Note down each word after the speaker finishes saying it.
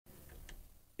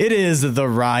It is the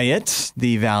RIOT,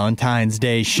 the Valentine's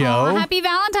Day show. Oh, happy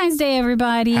Valentine's Day,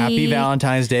 everybody. Happy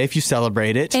Valentine's Day if you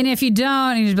celebrate it. And if you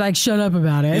don't, you just be like, shut up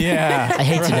about it. Yeah. I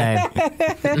hate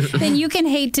today. Then you can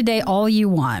hate today all you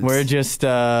want. We're just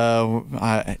a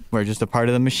part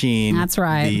of the machine. That's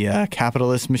right. The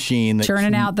capitalist machine that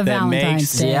churning out the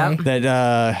Valentine's Day.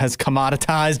 That has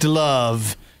commoditized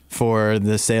love for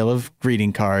the sale of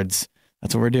greeting cards.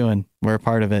 That's what we're doing. We're a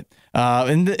part of it.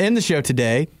 In the show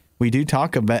today, we do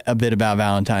talk a bit about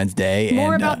Valentine's Day.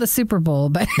 More about the Super Bowl,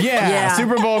 but yeah,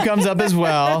 Super Bowl comes up as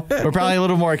well. We're probably a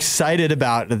little more excited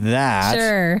about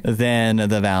that than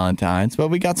the Valentine's, but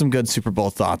we got some good Super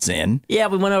Bowl thoughts in. Yeah,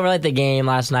 we went over the game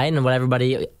last night and what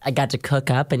I got to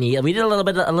cook up and eat. We did a little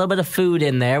bit of food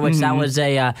in there, which that was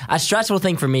a stressful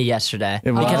thing for me yesterday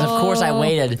because of course I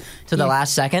waited to the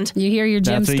last second. You hear your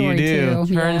gym That's story what you do.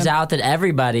 too. Turns out that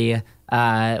everybody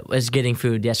was getting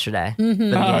food yesterday.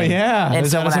 Mm-hmm. Oh yeah, and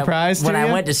was that a surprise to you? When I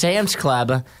went to Sam's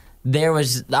Club, there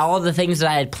was all the things that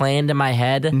I had planned in my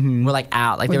head were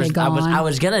out. Like Were they gone? I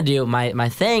was gonna do my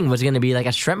thing was gonna be like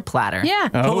a shrimp platter.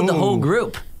 Yeah, with the whole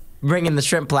group bringing the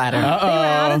shrimp platter. They were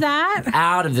out of that.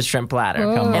 Out of the shrimp platter.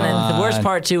 Oh. And then the worst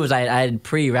part too was I had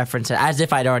pre-referenced it as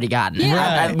if I'd already gotten it.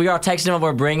 Yeah. We were all texting what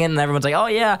we're bringing, and everyone's like, "Oh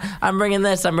yeah, I'm bringing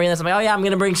this. I'm like, "Oh yeah, I'm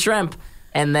gonna bring shrimp."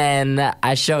 And then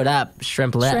I showed up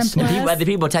shrimpless. And the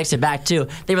people texted back too.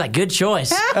 They were like, "Good choice.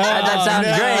 That sounds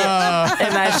great."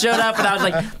 And I showed up and I was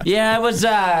like, "Yeah, it was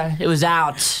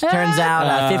out." Turns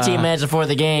out 15 minutes before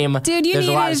the game, Dude, there's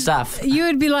a lot of stuff. You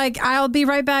would be like, "I'll be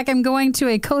right back. I'm going to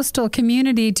a coastal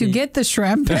community to get the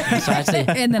shrimp,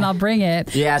 and then I'll bring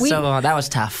it." Yeah, so that was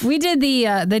tough. We did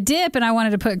the dip, and I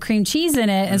wanted to put cream cheese in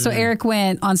it, and so Eric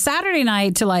went on Saturday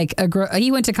night to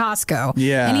he went to Costco.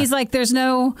 Yeah, and he's like, "There's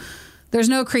no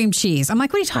cream cheese." I'm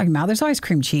like, "What are you talking about? There's always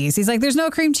cream cheese." He's like, "There's no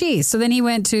cream cheese." So then he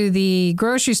went to the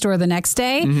grocery store the next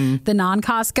day, the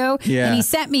non-Costco, and he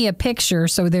sent me a picture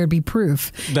so there'd be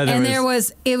proof.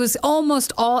 It was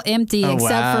almost all empty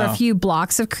except for a few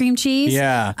blocks of cream cheese.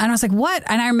 Yeah. And I was like, "What?"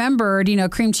 And I remembered,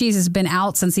 cream cheese has been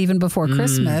out since even before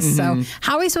Christmas. So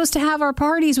how are we supposed to have our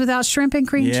parties without shrimp and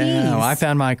cream cheese? Yeah, well, I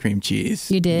found my cream cheese.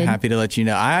 You did? I'm happy to let you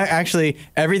know.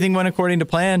 Everything went according to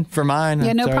plan for mine.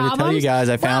 Yeah, no Sorry problems? to tell you guys,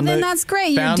 I found that's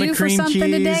great. You're due for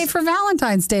something today for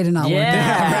Valentine's Day to not work.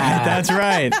 Yeah, that's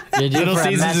right. Little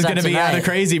Caesars is going to be out of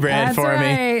crazy bread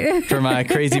me for my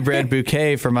crazy bread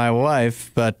bouquet for my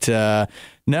wife. But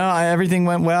everything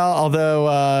went well. Although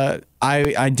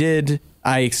I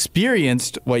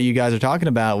experienced what you guys are talking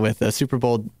about with a Super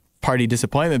Bowl party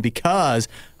disappointment because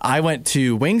I went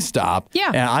to Wingstop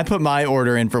and I put my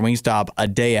order in for Wingstop a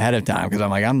day ahead of time because I'm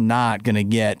like, I'm not going to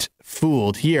get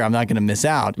fooled here. I'm not going to miss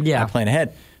out. I plan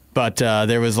ahead. But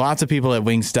there was lots of people at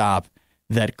Wingstop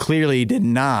that clearly did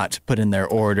not put in their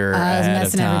order ahead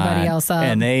of time. Everybody else up.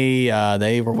 And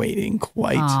they were waiting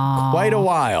quite a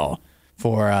while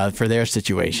for their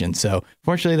situation. So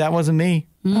fortunately, that wasn't me.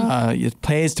 It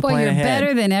pays to plan ahead. You're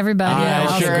better than everybody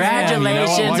else. Sure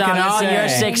Congratulations on all your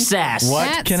success.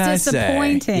 What can I say?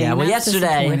 Disappointing. Yeah, well,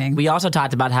 yesterday we also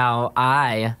talked about how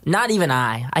I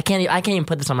can't even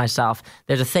put this on myself.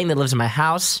 There's a thing that lives in my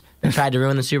house that tried to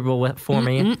ruin the Super Bowl for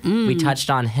me. We touched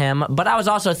on him, but I was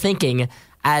also thinking,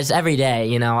 as every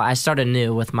day, I started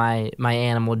new with my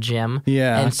animal Jim.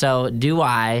 Yeah. And so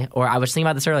I was thinking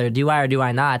about this earlier, do I or do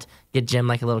I not get Jim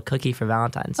like a little cookie for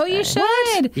Valentine's Day? Oh, you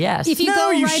should. Yes. If you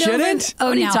you shouldn't. What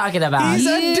are you talking about? He's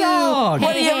a dog.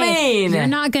 What do you mean? You're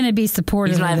not going to be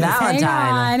supportive. He's my of this.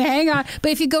 Valentine. Hang on.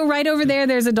 But if you go right over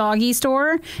there's a doggy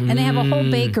store, and they have a whole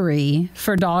bakery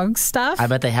for dog stuff. I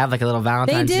bet they have like a little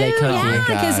Valentine's Day cookie. Yeah,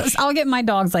 because I'll get my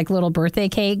dogs like little birthday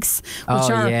cakes, which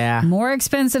are more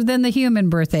expensive than the human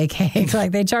birthday cake.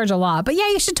 Like they charge a lot. But yeah,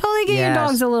 you should totally get your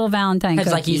dogs a little Valentine cookie.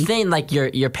 Because like you think like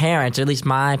your parents, or at least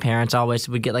my parents always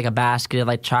would get like a basket of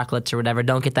like chocolates or whatever.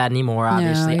 Don't get that anymore,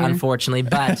 obviously, unfortunately.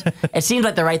 But it seems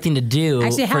like the right thing to do.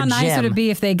 Actually, how nice Jim. would it be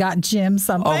if they got Jim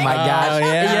something? Oh my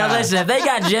gosh! Listen, if they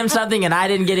got Jim something and I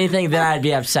didn't get anything, then I'd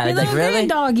be upset. I'd like, really?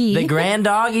 Doggy. The grand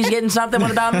dog, he's getting something.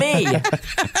 What about me?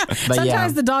 But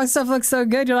sometimes the dog stuff looks so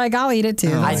good, you're like, I'll eat it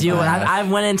too. I do. I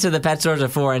went into the pet stores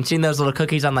before and seen those little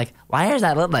cookies. I'm like, why does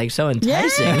that look like so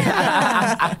enticing?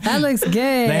 That looks good.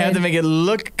 They have to make it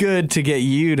look good to get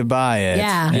you to buy it.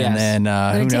 Yeah. And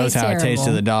then who knows how it tastes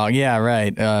to the dog. Yeah,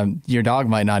 right. Your dog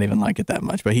might not even like it that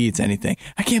much, but he eats anything.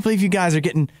 I can't believe you guys are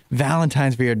getting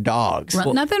Valentines for your dogs.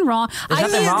 Nothing wrong. There's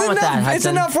nothing wrong with that, Hudson. It's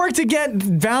enough work to get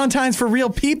Valentines for real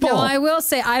people. No, I will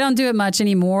say I don't do it much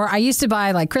anymore. I used to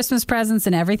buy like Christmas presents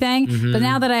and everything, but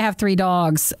now that I have 3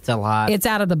 dogs, it's a lot. It's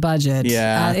out of the budget.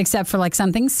 Yeah. Except for like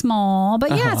something small,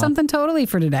 but something totally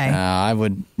for today. I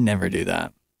would never do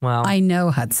that. Well, I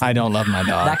know, Hudson. I don't love my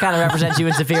dog. That kind of represents you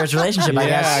and Safira's relationship, I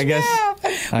guess. I guess.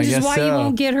 Which is why you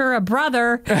won't get her a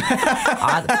brother.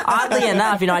 Oddly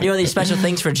enough, I do all these special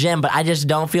things for Jim, but I just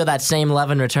don't feel that same love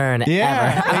in return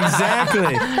ever.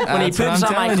 Exactly. When he poops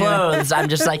on my clothes, I'm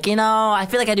just like, I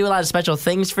feel like I do a lot of special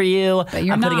things for you. But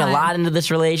you're I'm putting not. a lot into this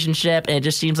relationship, and it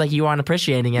just seems like you aren't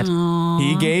appreciating it.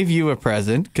 He gave you a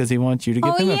present because he wants you to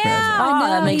give him a present. Oh,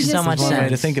 that makes so much sense. One way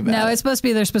to think about it. No, it's supposed to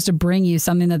be they're supposed to bring you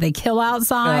something that they kill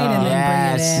outside and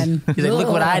then bring it in. He's like,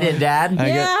 look what I did, Dad.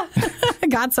 I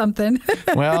got something.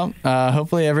 Well,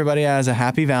 hopefully everybody has a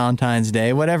happy Valentine's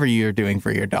Day, whatever you're doing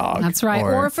for your dog. That's right.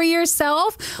 Or for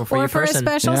yourself, or for a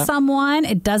special someone.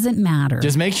 It doesn't matter.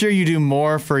 Just make sure you do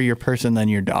more for your person than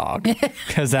your dog,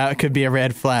 because that could be a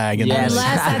red flag. Unless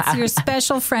that's your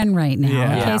special friend right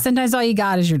now. Okay, sometimes all you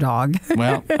got is your dog.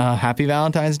 Well, happy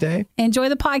Valentine's Day. Enjoy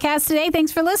the podcast today.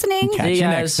 Thanks for listening. Catch you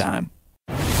next time.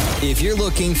 If you're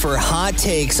looking for hot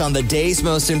takes on the day's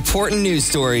most important news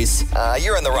stories,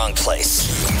 you're in the wrong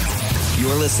place.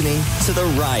 You're listening to The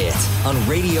Riot on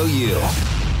RadioU.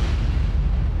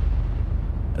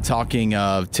 Talking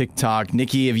of TikTok,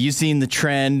 Nikki, have you seen the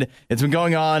trend? It's been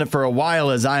going on for a while,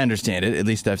 as I understand it. At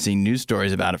least I've seen news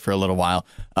stories about it for a little while,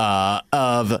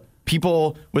 of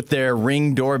people with their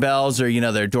Ring doorbells or,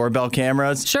 their doorbell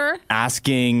cameras.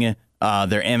 Asking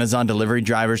their Amazon delivery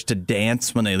drivers to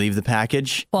dance when they leave the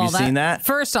package. Have you seen that?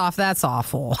 First off, that's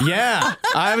awful. Yeah.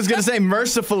 I was going to say,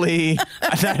 mercifully,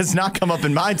 that has not come up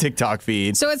in my TikTok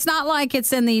feed. So it's not like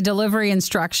it's in the delivery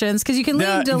instructions, because you can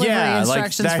leave delivery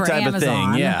instructions like that for type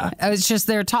Amazon. Of thing, It's just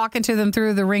they're talking to them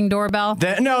through the Ring doorbell.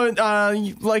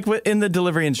 Like in the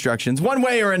delivery instructions, one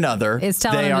way or another, it's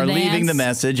telling they them are to leaving dance. the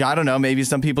message. I don't know. Maybe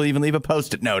some people even leave a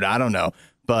Post-it note. I don't know.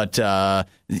 But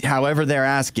however they're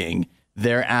asking.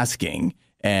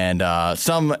 And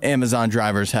some Amazon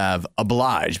drivers have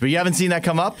obliged. But you haven't seen that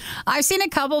come up? I've seen a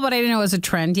couple, but I didn't know it was a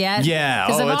trend yet. Yeah.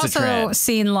 Because I've it's also a trend.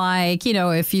 seen,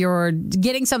 if you're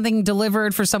getting something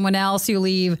delivered for someone else, you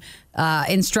leave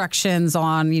instructions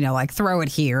on, throw it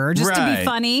here, just to be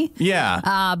funny.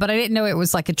 Yeah. But I didn't know it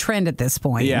was like a trend at this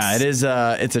point. Yeah, it is.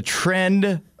 It's a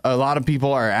trend. A lot of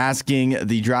people are asking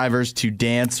the drivers to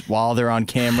dance while they're on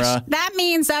camera. That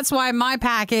means that's why my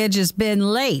package has been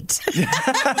late.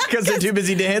 Because they're too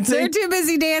busy dancing? They're too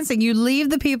busy dancing. You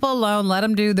leave the people alone, let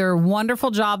them do their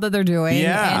wonderful job that they're doing,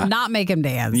 and not make them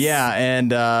dance. Yeah,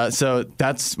 and so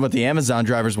that's what the Amazon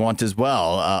drivers want as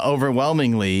well.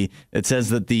 Overwhelmingly, it says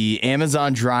that the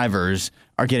Amazon drivers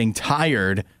are getting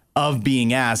tired of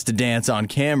being asked to dance on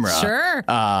camera.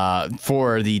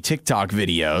 For the TikTok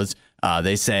videos.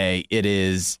 They say it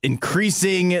is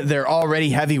increasing their already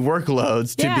heavy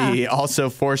workloads to be also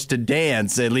forced to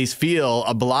dance, at least feel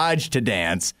obliged to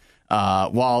dance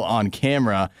while on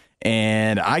camera.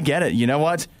 And I get it. You know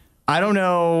what? I don't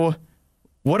know.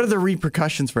 What are the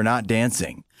repercussions for not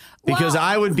dancing? Because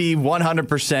I would be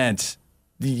 100%.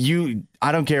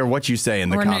 I don't care what you say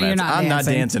in the comments. I'm not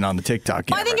dancing on the TikTok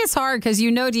camera. Well, I think it's hard because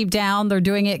deep down they're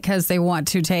doing it because they want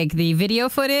to take the video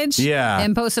footage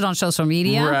and post it on social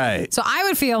media. Right. So I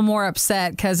would feel more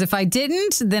upset because if I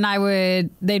didn't,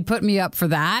 then they'd put me up for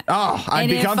that. Oh, I'd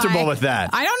be comfortable with that.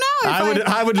 I don't know.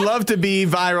 I would love to be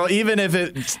viral, even if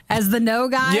it... As the no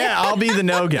guy? Yeah, I'll be the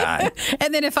no guy.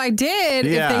 And then if I did,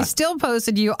 if they still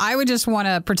posted you, I would just want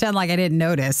to pretend like I didn't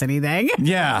notice anything.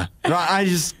 Yeah.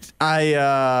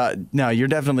 No, you're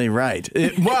definitely right.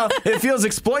 It feels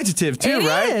exploitative too,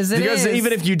 right? Because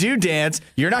even if you do dance,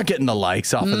 you're not getting the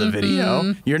likes off of the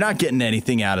video. You're not getting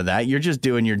anything out of that. You're just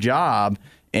doing your job.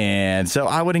 And so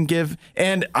I wouldn't give.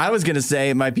 And I was going to say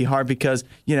it might be hard because,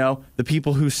 the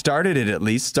people who started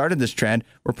this trend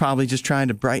were probably just trying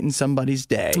to brighten somebody's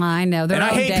day. I know. And I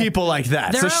hate people like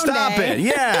that. So stop it.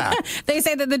 Yeah. They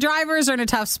say that the drivers are in a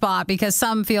tough spot because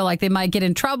some feel like they might get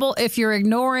in trouble if you're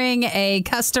ignoring a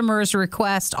customer's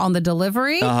request on the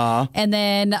delivery. And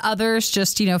then others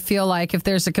just, feel like if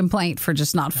there's a complaint for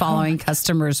just not following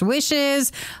customers'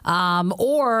 wishes,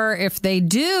 or if they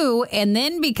do and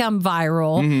then become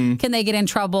viral, can they get in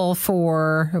trouble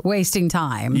for wasting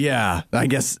time? Yeah, I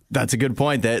guess that's a good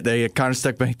point. They kind of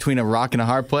stuck between a rock and a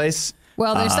hard place.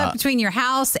 Well, they're stuck between your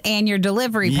house and your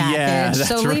delivery package,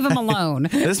 so leave them alone.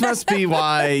 This must be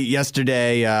why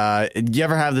yesterday, you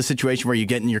ever have the situation where you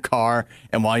get in your car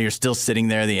and while you're still sitting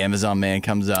there, the Amazon man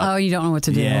comes up? Oh, you don't know what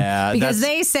to do. Yeah. Because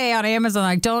they say on Amazon,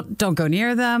 like, don't go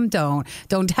near them, don't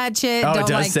touch it. Oh, don't, it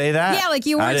does say that? Yeah, like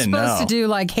you weren't supposed to do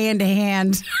like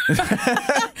hand-to-hand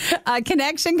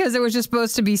connection because it was just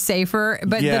supposed to be safer.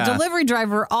 But the delivery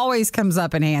driver always comes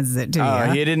up and hands it to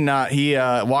you. He did not. He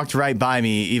walked right by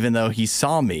me, even though he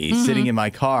saw me sitting in my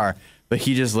car, but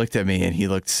he just looked at me and he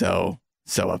looked so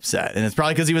so upset, and it's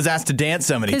probably because he was asked to dance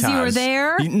so many times. Because you were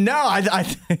there? No,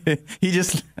 he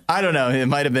just, I don't know. It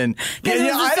might have been.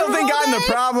 I don't think I'm the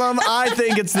problem. I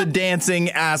think it's the dancing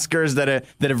askers that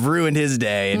have ruined his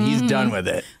day, and he's done with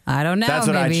it. I don't know. That's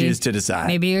what I choose to decide.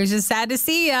 Maybe he was just sad to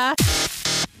see ya.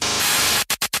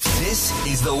 This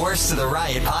is the Worst of the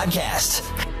Riot podcast.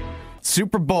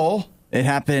 Super Bowl. It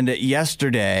happened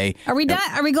yesterday. Are we done?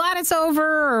 Are we glad it's over?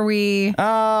 Or are we?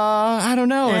 I don't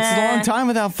know. It's a long time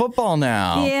without football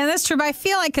now. Yeah, that's true. But I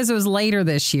feel like because it was later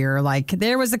this year, like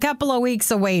there was a couple of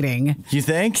weeks of waiting. You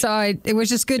think? So it was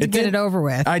just good to get it over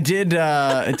with. I did.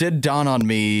 It did dawn on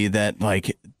me that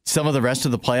like some of the rest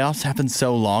of the playoffs happened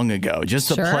so long ago. Just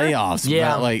the playoffs.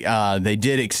 Yeah. But, they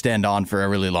did extend on for a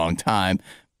really long time.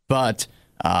 But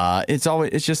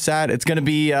it's just sad. It's going to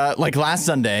be like last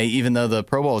Sunday, even though the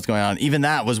Pro Bowl was going on, even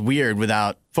that was weird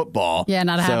without football. Yeah,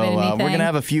 not having anything. We're going to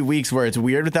have a few weeks where it's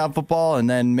weird without football, and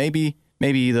then maybe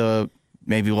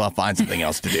we'll find something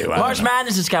else to do. March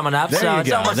Madness is coming up, so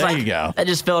it's almost like it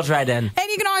just fills right in. And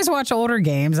you can always watch older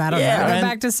games. I don't know. Go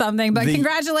back to something. But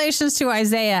congratulations to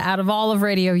Isaiah out of all of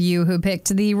RadioU who picked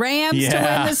the Rams to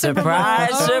win the Super Bowl.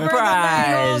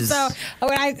 Surprise. So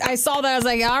when I saw that, I was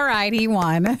like, all right, he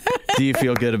won. Do you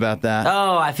feel good about that?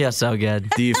 Oh, I feel so good.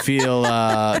 Do you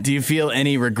feel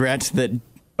any regret that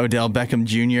Odell Beckham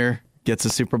Jr. gets a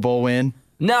Super Bowl win?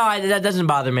 No, that doesn't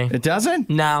bother me. It doesn't?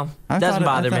 No, it doesn't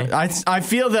bother me. I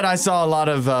feel that I saw a lot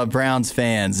of Browns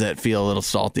fans that feel a little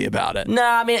salty about it. No,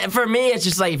 I mean, for me, it's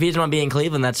just like if he doesn't want to be in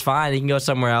Cleveland, that's fine. He can go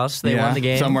somewhere else. They won the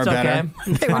game. Somewhere better.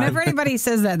 Okay, whenever anybody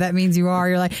says that means you are.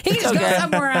 You're like, he can just go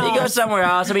somewhere else. He goes somewhere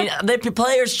else. I mean, the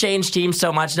players change teams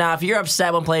so much now. If you're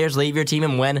upset when players leave your team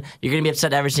and win, you're going to be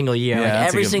upset every single year. Yeah, like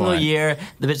every single year,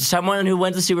 there's someone who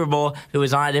wins the Super Bowl who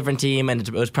is on a different team, and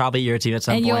it was probably your team at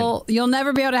some point. And you'll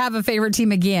never be able to have a favorite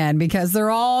team again because they're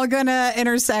all going to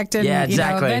intersect, and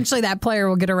eventually that player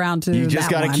will get around to. You just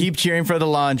got to keep cheering for the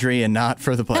laundry and not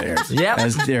for the players.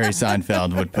 As Jerry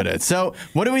Seinfeld would put it. So,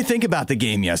 what do we think about the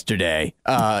game yesterday?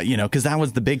 Because that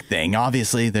was the big thing.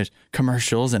 Obviously, there's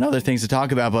commercials and other things to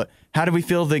talk about, but how do we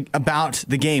feel about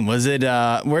the game? Was it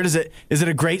is it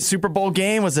a great Super Bowl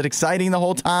game? Was it exciting the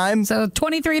whole time? So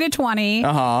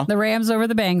 23-20. The Rams over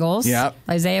the Bengals. Yep.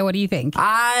 Isaiah, what do you think?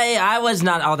 I was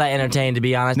not all that entertained, to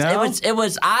be honest. No? It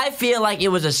was I feel like it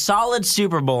was a solid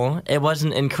Super Bowl. It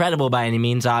wasn't incredible by any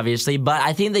means, obviously, but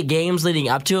I think the games leading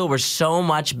up to it were so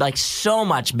much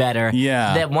better.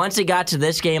 Yeah. That once it got to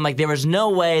this game, like there was no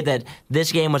way that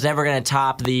this game was ever going to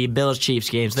top the Bills-Chiefs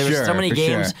games. There were so many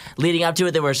games leading up to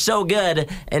it that were so good,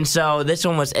 and so this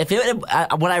one was.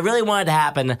 What I really wanted to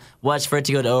happen was for it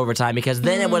to go to overtime, because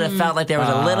then it would have felt like there was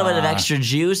a little bit of extra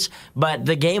juice. But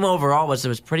the game overall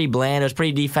was pretty bland. It was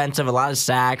pretty defensive, a lot of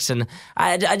sacks, and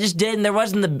I just didn't. There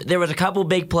was a couple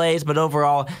big plays, but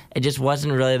overall it just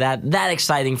wasn't really that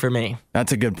exciting for me.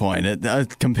 That's a good point.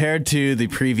 Compared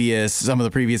to some of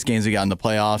the previous games we got in the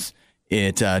playoffs,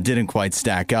 it didn't quite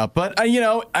stack up, but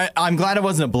I'm glad it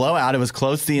wasn't a blowout. It was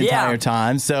close the entire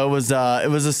time, so it was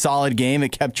a solid game.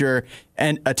 It kept your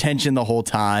attention the whole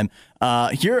time.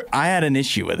 Here, I had an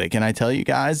issue with it. Can I tell you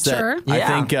guys that I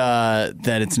think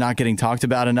that it's not getting talked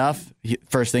about enough?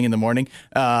 First thing in the morning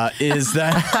is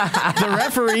that the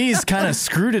referees kind of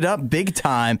screwed it up big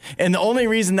time, and the only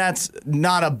reason that's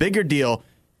not a bigger deal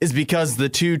is because the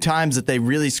two times that they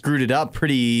really screwed it up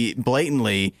pretty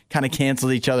blatantly kind of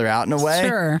canceled each other out in a way.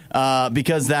 Sure.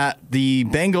 Because the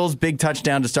Bengals' big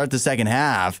touchdown to start the second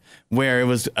half, where it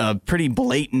was a pretty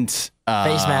blatant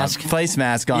face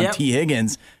mask on T.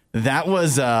 Higgins, that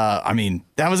was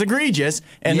egregious.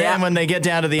 And then when they get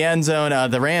down to the end zone,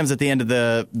 the Rams at the end of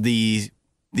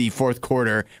the fourth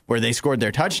quarter, where they scored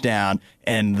their touchdown,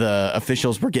 and the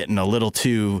officials were getting a little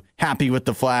too happy with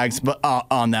the flags, but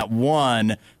on that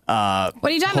one. What are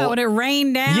you talking about? When it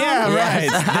rained down? Yeah, right.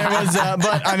 There was,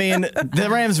 but I mean, the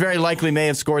Rams very likely may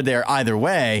have scored there either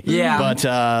way. Yeah.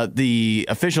 But the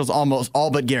officials almost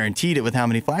all but guaranteed it with how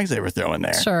many flags they were throwing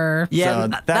there. Sure. Yeah, so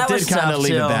that did kind of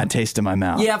leave a bad taste in my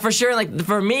mouth. Yeah, for sure. Like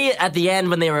for me, at the end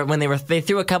when they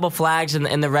threw a couple flags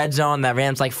in the red zone, that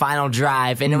Rams final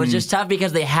drive, and it was just tough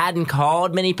because they hadn't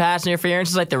called many pass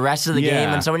interferences like the rest of the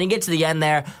game, and so when you get to the end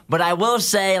there, but I will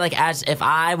say, as if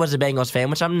I was a Bengals fan,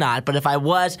 which I'm not, but if I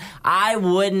was, I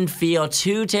wouldn't feel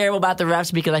too terrible about the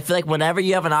refs because I feel like whenever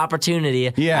you have an opportunity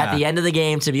at the end of the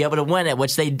game to be able to win it,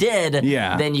 which they did,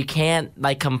 then you can't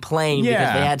complain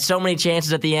because they had so many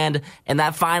chances at the end. And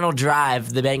that final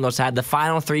drive the Bengals had, the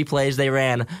final 3 plays they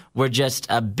ran were just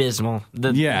abysmal.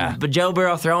 But Joe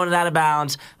Burrow throwing it out of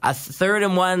bounds, a 3rd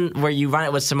and 1 where you run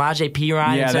it with Samaje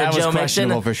Perine instead of Joe Mixon.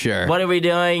 Questionable for sure. What are we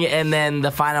doing? And then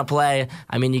the final play,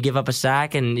 I mean, you give up a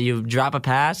sack and you drop a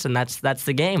pass, and that's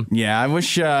the game. Yeah, I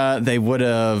wish they would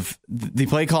have. The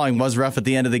play calling was rough at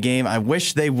the end of the game. I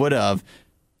wish they would have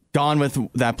gone with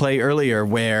that play earlier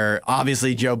where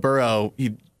obviously Joe Burrow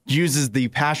uses the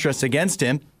pass rush against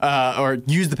him, or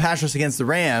use the pass rush against the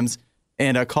Rams,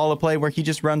 and call a play where he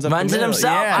just runs up the middle. It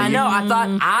himself. I know.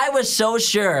 I was so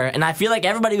sure, and I feel like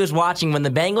everybody was watching when the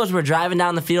Bengals were driving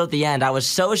down the field at the end. I was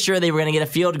so sure they were going to get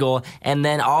a field goal, and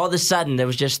then all of a sudden there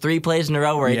was just 3 plays in a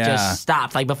row where it just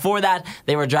stopped. Like before that,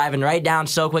 they were driving right down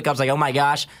so quick. I was like, oh my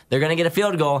gosh, they're going to get a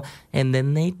field goal, and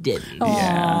then they didn't. Aww.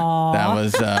 Yeah, that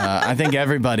was. I think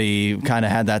everybody kind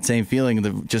of had that same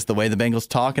feeling, just the way the Bengals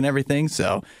talk and everything.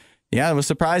 So. Yeah, it was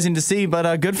surprising to see,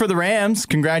 but good for the Rams.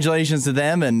 Congratulations to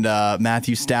them and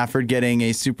Matthew Stafford getting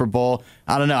a Super Bowl.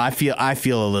 I don't know. I feel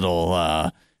a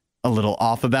little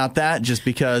off about that just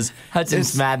because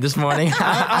Hudson's mad this morning.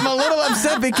 I'm a little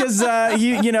upset because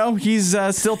he's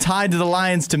still tied to the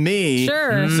Lions to me.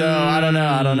 Sure. So I don't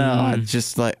know. It's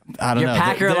just like I don't know. Your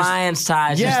Packer Lions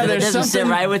ties. Yeah, it doesn't sit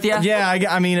right with you. Yeah,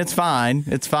 I mean it's fine.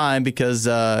 It's fine because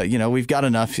we've got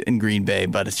enough in Green Bay,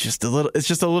 but it's just a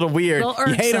little weird.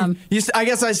 You hate him. I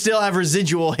guess I still have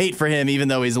residual hate for him, even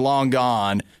though he's long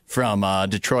gone from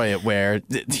Detroit, where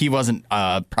he wasn't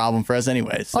a problem for us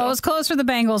anyway. So. Well, it was close for the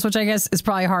Bengals, which I guess is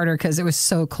probably harder because it was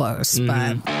so close.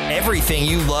 But everything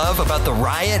you love about the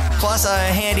Riot, plus a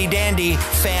handy-dandy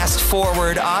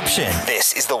fast-forward option.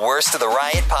 This is the Worst of the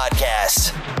Riot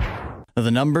podcast.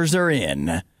 The numbers are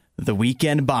in. The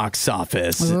weekend box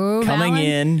office coming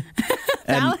in.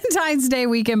 Valentine's Day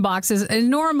weekend boxes is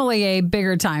normally a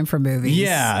bigger time for movies.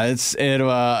 Yeah,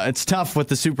 it's tough with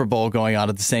the Super Bowl going on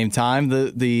at the same time.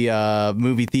 The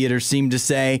movie theaters seem to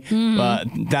say, but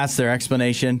that's their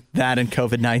explanation. That and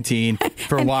COVID-19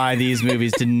 for why these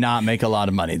movies did not make a lot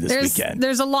of money this weekend.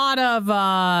 There's a lot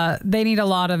of they need a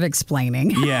lot of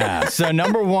explaining. Yeah. So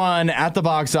number 1 at the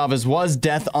box office was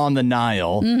Death on the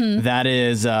Nile. That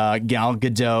is Gal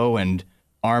Gadot and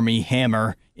Armie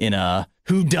Hammer in a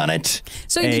whodunit,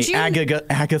 so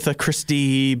Agatha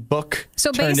Christie book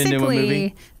turned into a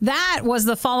movie. That was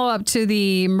the follow-up to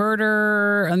the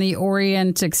Murder on the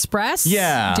Orient Express.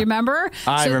 Yeah. Do you remember?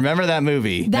 I remember that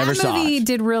movie. Never saw it. That movie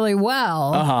did really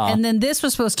well. And then this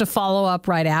was supposed to follow up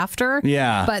right after.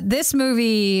 Yeah. But this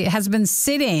movie has been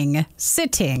sitting.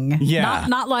 Yeah.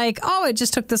 Not like, it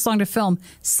just took this long to film.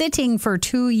 Sitting for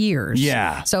 2 years.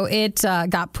 Yeah. So it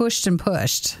got pushed and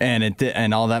pushed.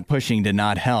 And all that pushing did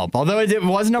not help. Although it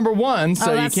was number 1,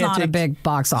 so you can't take a big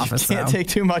box office. You can't take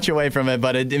too much away from it,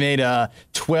 but it made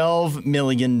 $12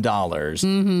 million.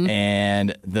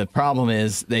 And the problem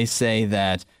is they say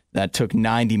that took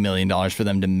 $90 million for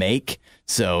them to make.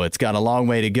 So it's got a long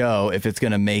way to go if it's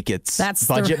going to make its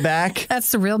budget back.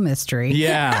 That's the real mystery.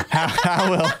 Yeah.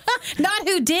 How will... Not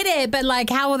who did it, but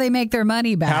how will they make their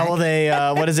money back? How will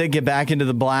they, get back into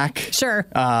the black? Sure.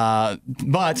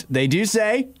 But they do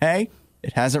say, hey,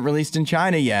 it hasn't released in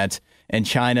China yet. And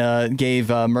China gave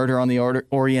Murder on the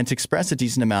Orient Express a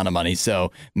decent amount of money.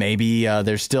 So maybe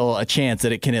there's still a chance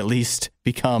that it can at least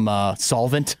become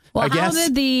solvent, I guess. How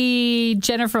did the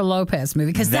Jennifer Lopez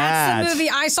movie? Because that's the movie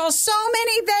I saw so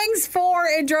many things for.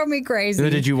 It drove me crazy.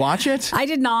 Did you watch it? I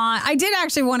did not. I did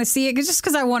actually want to see it just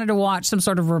because I wanted to watch some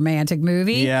sort of romantic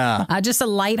movie. Yeah. Just a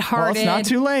lighthearted. Well, it's not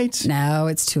too late. No,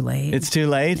 it's too late. It's too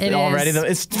late? It already. is.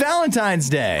 It's Valentine's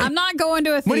Day. I'm not going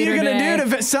to a theater. What are you going to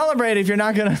do to celebrate if you're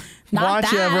not going to...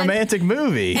 watch a romantic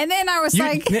movie. And then I was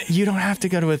you don't have to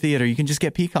go to a theater. You can just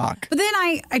get Peacock. But then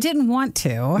I didn't want to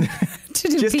do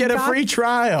just Peacock. Get a free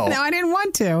trial. No, I didn't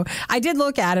want to. I did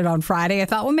look at it on Friday. I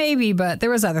thought, well, maybe, but there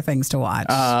was other things to watch.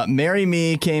 Marry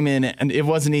Me came in, and it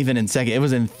wasn't even in second. It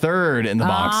was in third in the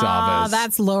box office.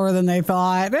 That's lower than they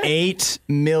thought. $8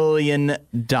 million.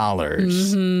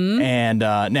 And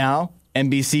now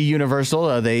NBC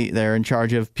Universal, they're in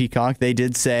charge of Peacock. They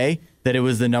did say that it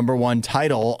was the number 1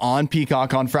 title on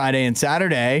Peacock on Friday and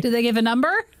Saturday. Did they give a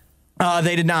number?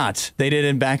 They did not. They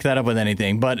didn't back that up with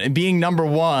anything. But being number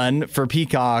 1 for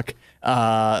Peacock,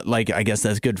 I guess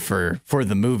that's good for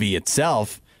the movie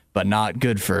itself, but not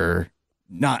good for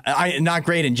not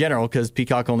great in general because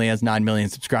Peacock only has 9 million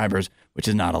subscribers, which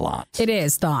is not a lot. It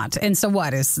is not. And so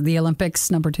what is the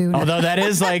Olympics number 2? Although that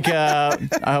is like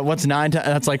what's 9?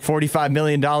 That's like $45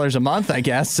 million a month, I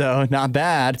guess. So not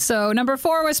bad. So number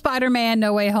 4 was Spider-Man: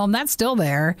 No Way Home. That's still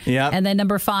there. Yeah. And then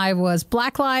number 5 was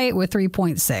Blacklight with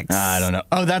 3.6. I don't know.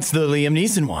 Oh, that's the Liam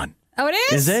Neeson one. Oh, it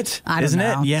is? Is it? I don't Isn't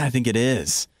know. it? Yeah, I think it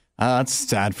is. That's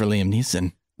sad for Liam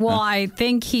Neeson. Well, I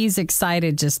think he's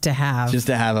excited just to have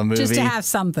a movie. Just to have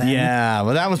something. Yeah.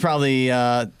 Well, that was probably,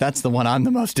 that's the one I'm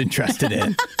the most interested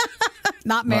in.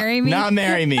 Not Marry Me? Not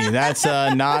Marry Me. That's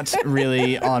not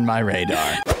really on my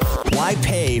radar. Why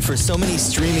pay for so many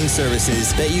streaming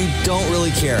services that you don't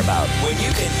really care about when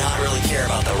you can not really care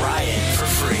about the Riot for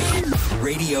free?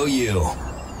 Radio U.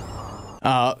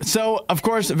 So, of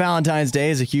course, Valentine's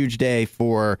Day is a huge day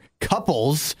for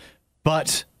couples.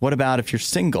 But what about if you're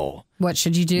single? What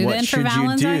should you do then for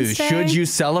Valentine's Day? Should you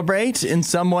celebrate in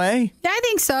some way? I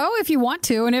think so, if you want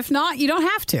to. And if not, you don't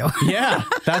have to. Yeah,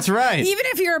 that's right. Even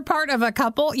if you're a part of a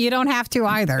couple, you don't have to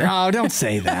either. Oh, don't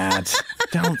say that.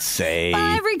 Don't say.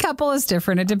 Every couple is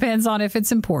different. It depends on if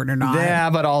it's important or not.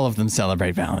 Yeah, but all of them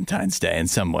celebrate Valentine's Day in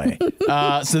some way.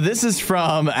 So this is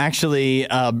from actually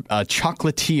a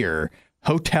chocolatier,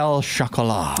 Hotel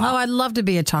Chocolat. Oh, I'd love to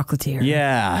be a chocolatier.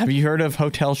 Yeah. Have you heard of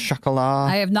Hotel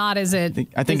Chocolat? I have not. Is it?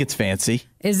 I think it's fancy.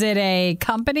 Is it a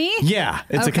company? Yeah,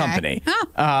 it's a company.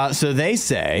 Oh. So they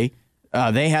say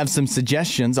they have some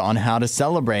suggestions on how to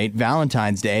celebrate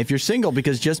Valentine's Day if you're single,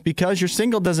 because just because you're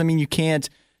single doesn't mean you can't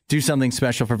do something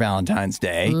special for Valentine's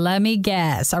Day. Let me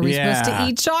guess. Are we supposed to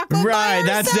eat chocolate? Right.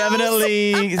 That's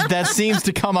definitely, that seems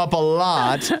to come up a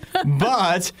lot,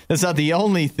 but that's not the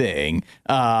only thing.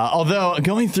 Although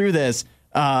going through this,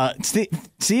 see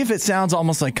if it sounds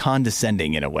almost like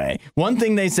condescending in a way. One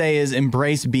thing they say is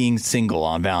embrace being single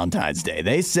on Valentine's Day.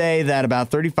 They say that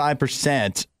about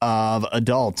 35% of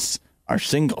adults are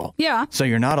single. Yeah. So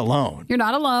you're not alone. You're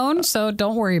not alone, so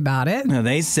don't worry about it. Now,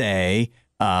 they say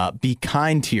be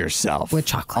kind to yourself with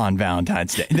chocolate on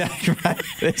Valentine's Day. Right.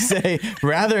 They say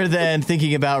rather than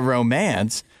thinking about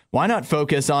romance, why not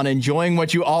focus on enjoying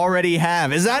what you already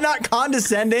have? Is that not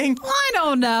condescending? Well, I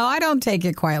don't know. I don't take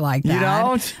it quite like that. You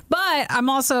don't? But I'm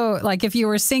also like, if you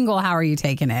were single, how are you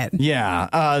taking it?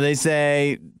 Yeah. They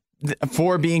say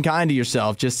for being kind to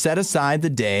yourself, just set aside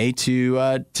the day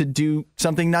to do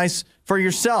something nice for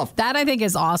yourself. That I think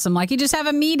is awesome. Like you just have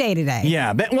a me day today.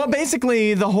 Yeah. Well,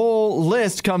 basically the whole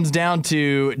list comes down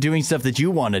to doing stuff that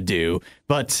you want to do,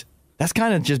 but that's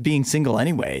kind of just being single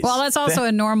anyways. Well, that's also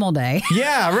a normal day.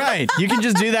 Yeah, right. You can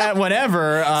just do that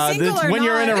whenever. When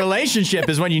you're in a relationship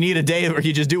is when you need a day where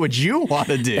you just do what you want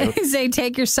to do. They say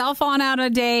take yourself on out a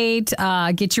date,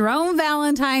 get your own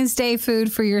Valentine's Day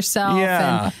food for yourself.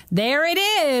 Yeah. And there it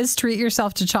is. Treat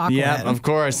yourself to chocolate. Yeah, of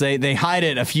course. They hide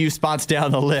it a few spots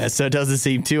down the list, so it doesn't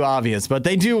seem too obvious. But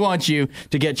they do want you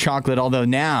to get chocolate, although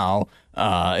now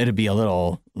it'd be a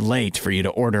little late for you to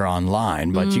order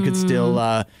online, but you could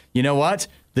still, you know what?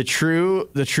 The true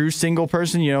single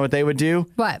person, you know what they would do?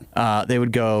 What? They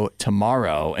would go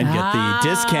tomorrow and get the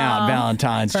discount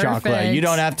Valentine's chocolate. You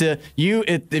don't have to,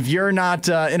 if you're not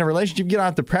in a relationship, you don't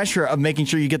have the pressure of making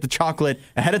sure you get the chocolate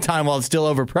ahead of time while it's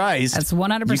still overpriced. That's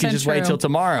 100% You can just wait till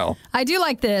tomorrow. I do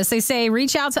like this. They say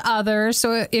reach out to others.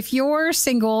 So if you're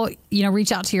single,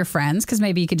 reach out to your friends because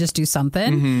maybe you could just do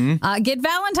something. Mm-hmm. Get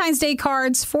Valentine's Day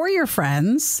cards for your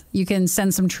friends. You can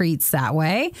send some treats that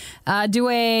way. Do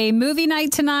a movie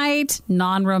night tonight,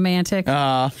 non-romantic,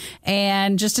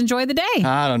 and just enjoy the day.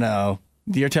 I don't know.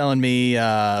 You're telling me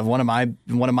one of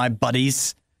my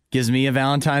buddies gives me a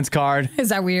Valentine's card? Is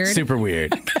that weird? Super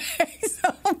weird. Okay,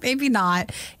 so maybe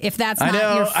not. If that's not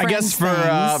your friend's I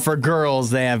guess for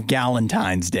girls they have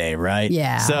Galentine's Day, right?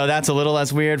 Yeah. So that's a little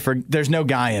less weird. There's no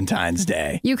Guyentine's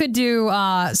Day. You could do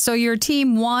so your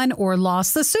team won or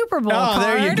lost the Super Bowl. Oh,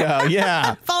 there you go.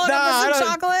 Yeah. Followed up with some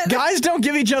chocolate. Guys don't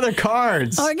give each other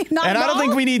cards. I don't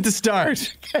think we need to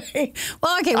start. Okay.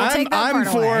 Well, okay, we'll take that I'm part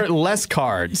for away. less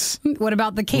cards. What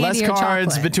about the candy less or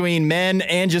cards chocolate? between men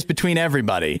and just between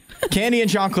everybody. Candy and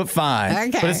chocolate, fine.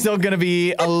 Okay. But it's still going to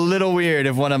be a little weird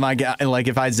if one of my guys, like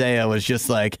if Isaiah was just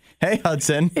like, hey,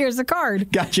 Hudson. Here's a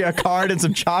card. Got you a card and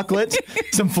some chocolate,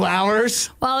 some flowers.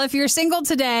 Well, if you're single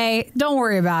today, don't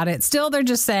worry about it. Still, they're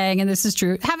just saying, and this is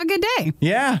true, have a good day.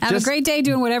 Yeah. Have a great day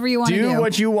doing whatever you want to do. Do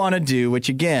what you want to do, which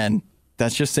again,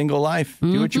 that's just single life.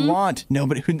 Do what you want.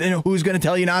 Nobody, who's going to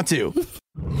tell you not to?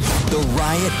 The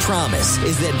Riot promise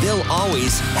is that they'll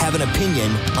always have an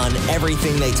opinion on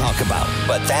everything they talk about.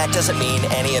 But that doesn't mean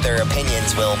any of their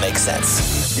opinions will make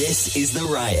sense. This is The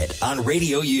Riot on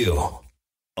Radio U.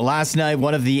 last night,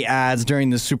 one of the ads during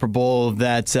the Super Bowl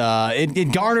that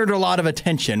it garnered a lot of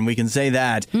attention, we can say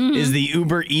that, is the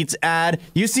Uber Eats ad.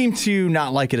 You seem to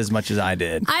not like it as much as I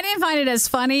did. I didn't find it as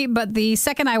funny, but the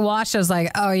second I watched, I was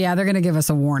like, oh, yeah, they're going to give us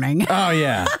a warning. Oh,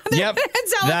 yeah. Yep.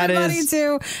 Tell everybody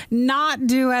to not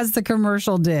do as the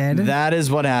commercial did. That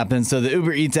is what happened. So the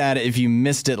Uber Eats ad, if you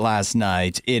missed it last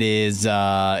night, it's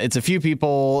a few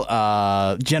people.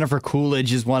 Jennifer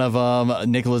Coolidge is one of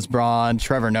them. Nicholas Braun,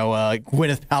 Trevor Noah,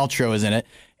 Gwyneth Paltrow is in it,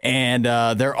 and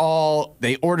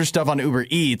they order stuff on Uber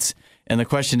Eats, and the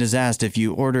question is asked, if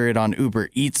you order it on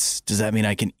Uber Eats, does that mean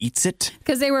I can eat it?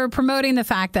 Because they were promoting the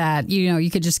fact that you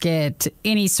could just get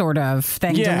any sort of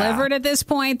thing delivered at this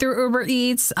point through Uber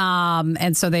Eats,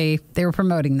 and so they were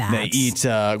promoting that. They eat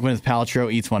Gwyneth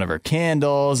Paltrow eats one of her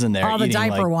candles, and they're the eating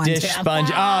diaper like one, dish sponge.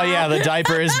 Oh yeah, the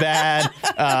diaper is bad.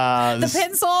 The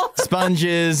pencil,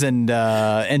 sponges,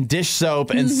 and dish soap,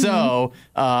 and so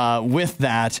with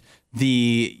that,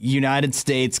 the United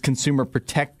States Consumer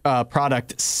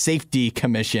Product Safety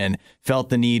Commission felt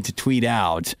the need to tweet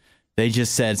out. They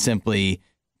just said simply,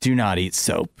 do not eat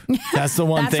soap. That's the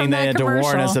one thing they had to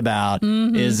warn us about,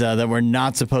 is that we're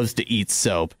not supposed to eat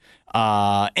soap.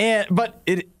 But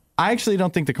I actually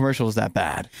don't think the commercial was that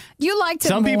bad. You liked it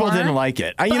Some more, people didn't like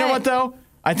it. You know what, though?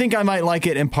 I think I might like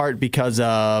it in part because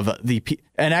of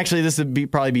and actually this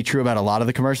would probably be true about a lot of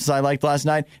the commercials I liked last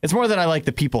night. It's more that I like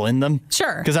the people in them.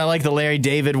 Sure. Because I like the Larry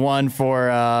David one for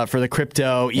the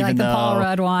crypto, even though the Paul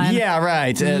Rudd one. Yeah,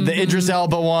 right. The Idris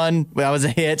Elba one, that was a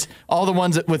hit. All the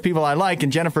ones with people I like,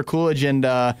 and Jennifer Coolidge and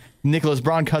Nicholas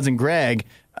Braun, cousin Greg.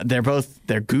 They're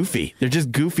goofy. They're just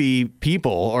goofy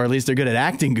people, or at least they're good at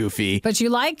acting goofy. But you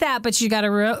like that, but you got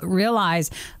to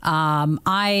realize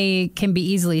I can be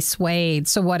easily swayed.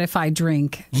 So what if I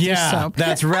drink soap?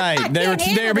 That's right.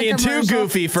 They're being too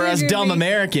goofy for us dumb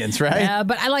Americans, right? Yeah,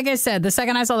 but like I said, the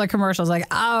second I saw the commercial, I was like,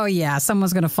 oh yeah,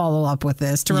 someone's going to follow up with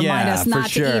this to remind us not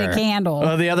to eat a candle.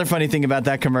 Well, the other funny thing about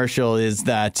that commercial is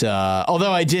that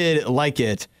although I did like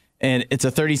it, and it's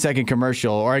a 30-second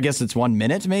commercial, or I guess it's 1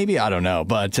 minute maybe, I don't know.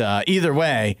 But either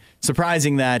way,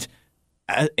 surprising that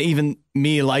even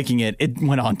me liking it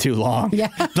went on too long. Yeah.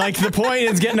 Like the point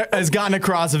has gotten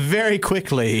across very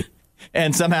quickly.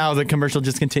 And somehow the commercial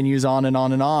just continues on and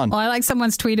on and on. Well, I like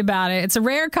someone's tweet about it. It's a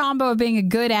rare combo of being a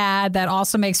good ad that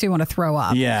also makes me want to throw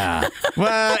up. Yeah.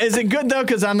 Well, is it good, though?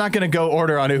 Because I'm not going to go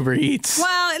order on Uber Eats.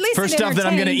 Well, at least for stuff that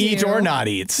I'm going to eat or not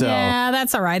eat. So. Yeah,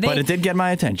 that's all right. But it did get my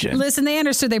attention. Listen, they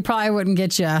understood they probably wouldn't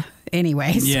get you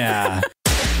anyways. Yeah.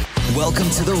 Welcome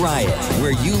to The Riot,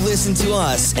 where you listen to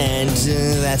us and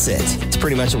that's it. It's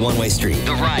pretty much a one-way street.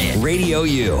 The Riot.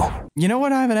 RadioU. You know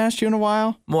what I haven't asked you in a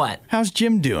while? What? How's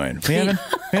Jim doing? We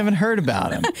haven't heard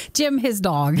about him. Jim, his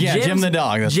dog. Yeah, Jim the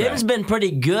dog. That's Jim's been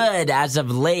pretty good as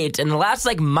of late. In the last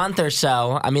month or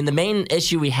so, I mean, the main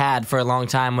issue we had for a long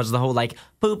time was the whole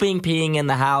pooping, peeing in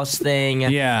the house thing.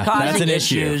 Yeah, that's an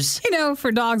issues.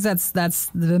 For dogs, that's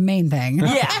the main thing.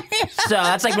 Yeah. So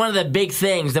that's one of the big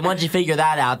things. Then once you figure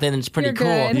that out, then it's pretty cool.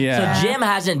 Good. Yeah. So Jim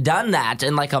hasn't done that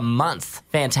in a month.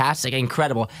 Fantastic,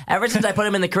 incredible. Ever since I put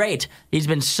him in the crate, he's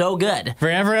been so good. For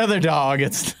every other dog,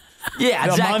 it's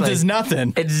exactly. A month is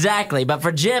nothing. Exactly. But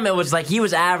for Jim, it was he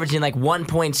was averaging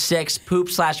 1.6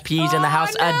 poop/pees in the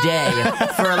house a day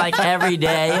for every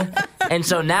day. And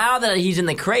so now that he's in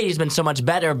the crate, he's been so much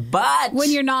better. But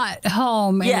when you're not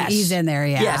home and he's in there,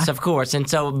 yeah. Yes, of course. And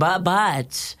so,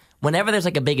 but whenever there's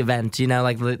a big event,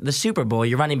 like the Super Bowl,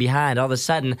 you're running behind, all of a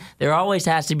sudden, there always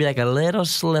has to be a little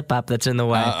slip up that's in the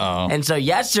way. Uh-oh. And so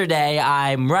yesterday,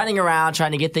 I'm running around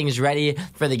trying to get things ready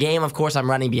for the game. Of course, I'm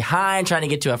running behind, trying to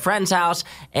get to a friend's house,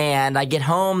 and I get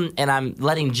home, and I'm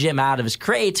letting Jim out of his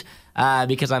crate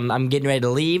because I'm getting ready to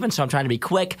leave, and so I'm trying to be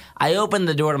quick. I open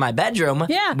the door to my bedroom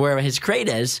where his crate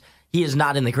is. He is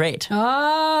not in the crate.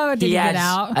 Oh, did he get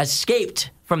out? Escaped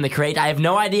from the crate. I have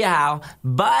no idea how,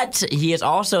 but he has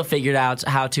also figured out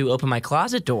how to open my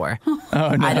closet door. Oh,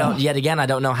 no. I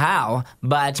don't know how,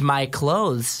 but my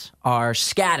clothes are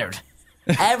scattered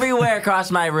everywhere across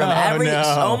my room.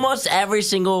 Almost every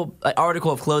single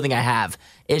article of clothing I have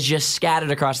is just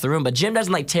scattered across the room. But Jim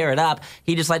doesn't tear it up.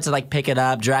 He just likes to pick it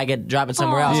up, drag it, drop it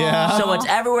somewhere else. Yeah. So it's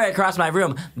everywhere across my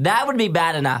room. That would be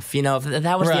bad enough. If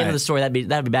that was the end of the story, that'd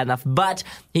be bad enough. But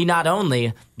he not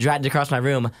only dragged it across my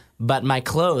room, but my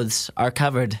clothes are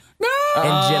covered in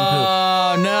Jim poop.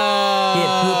 Oh, no. He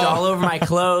had pooped all over my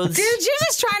clothes. Dude, Jim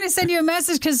is trying to send you a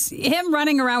message because him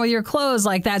running around with your clothes,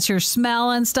 like that's your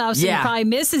smell and stuff, so he probably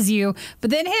misses you.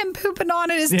 But then him pooping on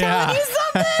it is telling you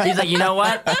something. He's like, you know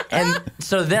what? And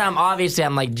so then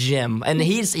I'm like, Jim, and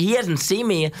he hasn't seen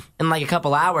me in like a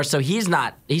couple hours, so he's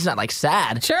not like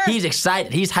sad. Sure. He's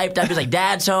excited. He's hyped up. He's like,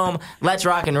 Dad's home. Let's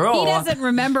rock and roll. He doesn't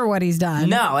remember what he's done.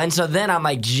 No, and so then I'm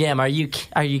like, Jim, are you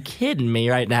kidding me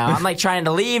right now? I'm like trying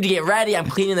to leave to get ready. I'm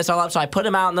cleaning this all up. So I put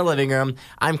him out in the living room.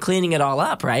 I'm cleaning it all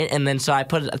up, right? And then so I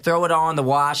throw it all in the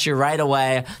washer right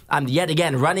away. I'm yet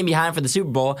again running behind for the Super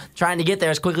Bowl, trying to get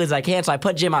there as quickly as I can. So I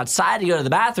put Jim outside to go to the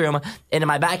bathroom, and in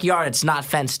my backyard, it's not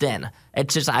fenced in.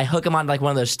 It's just I hook him on like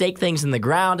one of those stake things in the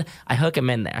ground. I hook him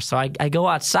in there. So I go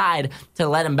outside to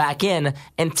let him back in,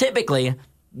 and typically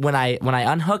when I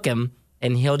unhook him,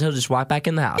 and he'll just walk back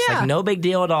in the house. Yeah. Like, no big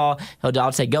deal at all.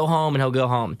 I'll say, go home, and he'll go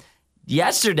home.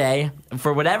 Yesterday,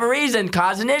 for whatever reason,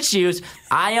 causing issues,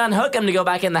 I unhook him to go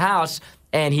back in the house,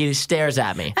 and he stares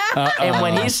at me. And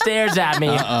when he stares at me,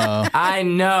 I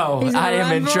know I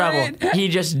am in trouble. He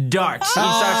just darts. He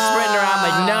starts sprinting around. I'm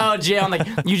like, no, Jim. I'm like,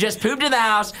 you just pooped in the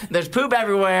house. There's poop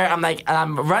everywhere. I'm like,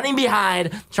 I'm running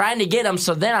behind, trying to get him.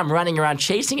 So then I'm running around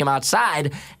chasing him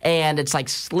outside, and it's like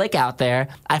slick out there.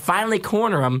 I finally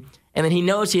corner him. And then he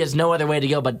knows he has no other way to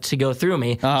go but to go through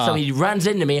me. So he runs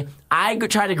into me. I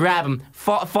try to grab him,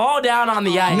 fall down on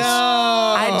the ice. No!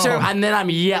 I turn, and then I'm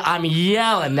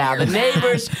yelling now. The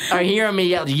neighbors are hearing me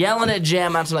yelling at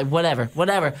Jim. I'm just like,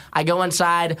 whatever. I go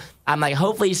inside. I'm like,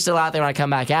 hopefully he's still out there when I come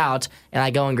back out. And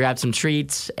I go and grab some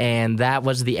treats, and that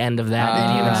was the end of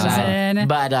that.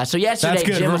 But so yesterday, that's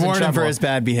good. Jim was in Reward him trouble for his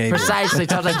bad behavior. Precisely.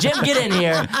 So I was like, Jim, get in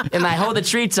here. And I hold the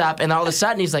treats up, and all of a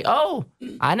sudden he's like, oh,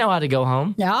 I know how to go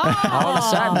home. Yeah. All of a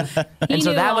sudden. And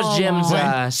so that was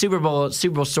Jim's Super Bowl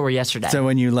story yesterday. So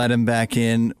when you let him back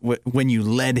in, when you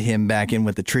led him back in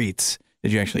with the treats,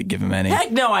 did you actually give him any?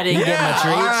 Heck no, I didn't give him a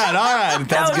treat. All right.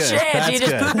 That's no good. chance. That's He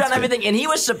just good. pooped on everything. And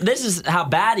this is how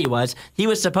bad he was. He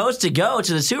was supposed to go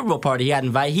to the Super Bowl party.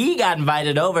 He got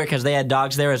invited over because they had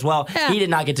dogs there as well. Yeah. He did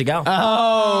not get to go.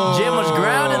 Oh. Jim was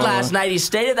grounded last night. He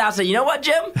stayed at the house and said, you know what,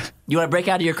 Jim? You want to break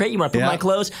out of your crate? You want to poop my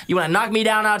clothes? You want to knock me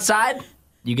down outside?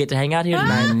 You get to hang out here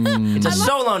tonight. It's a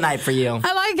solo night for you.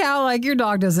 I like how your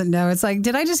dog doesn't know. It's like,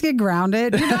 did I just get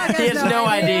grounded? Your dog has he has no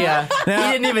idea. He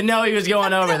didn't even know he was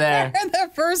going over there. In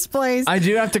the first place. I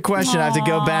do have to question. I have to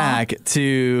go back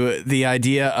to the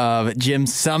idea of Jim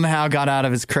somehow got out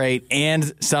of his crate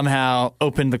and somehow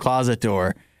opened the closet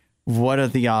door. What are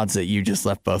the odds that you just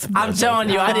left both of them? I'm telling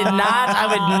you, I did not.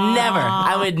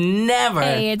 I would never.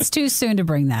 Hey, it's too soon to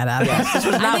bring that up. Yes, this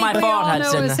was not my fault,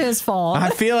 Hudson. It was his fault.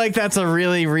 I feel like that's a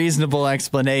really reasonable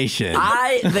explanation.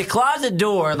 The closet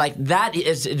door, like that,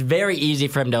 it's very easy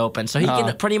for him to open. So he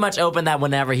can pretty much open that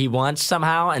whenever he wants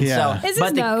somehow. And so, is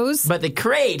his nose? But the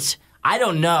crate, I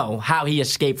don't know how he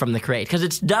escaped from the crate because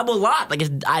it's double locked. Like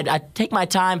I take my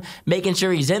time making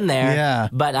sure he's in there. Yeah.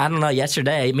 But I don't know.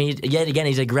 Yesterday, I mean, yet again,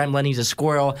 he's a gremlin. He's a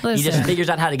squirrel. Listen. He just figures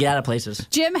out how to get out of places.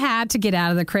 Jim had to get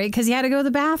out of the crate because he had to go to the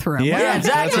bathroom. Yeah,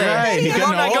 exactly. That's right. He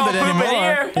couldn't hold it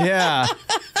anymore. Yeah.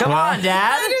 Come on,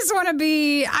 Dad. I just want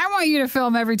I want you to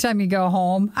film every time you go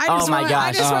home. I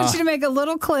just want you to make a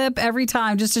little clip every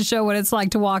time just to show what it's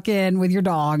like to walk in with your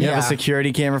dog. You have a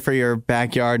security camera for your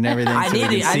backyard and everything. I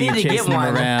need to get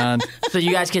one around. So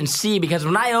you guys can see, because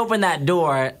when I open that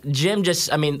door, Jim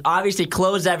obviously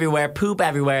clothes everywhere, poop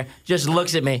everywhere, just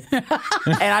looks at me.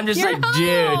 And I'm just like, dude,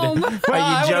 are you joking?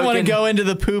 I wouldn't want to go into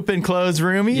the poop and clothes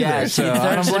room either. Yeah, so he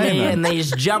turns to me and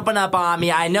he's jumping up on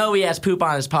me. I know he has poop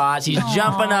on his paws. He's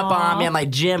jumping up on me. I'm like,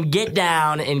 Jim, get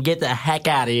down and get the heck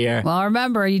out of here. Well,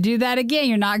 remember, you do that again,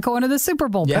 you're not going to the Super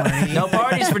Bowl party. No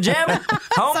parties for Jim.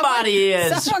 Homebody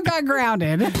is. Someone got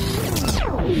grounded.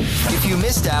 If you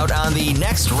missed out on the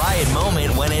next Riot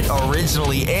moment when it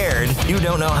originally aired, you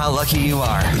don't know how lucky you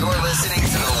are. You're listening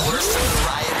to the Worst of the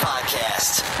Riot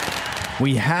podcast.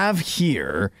 We have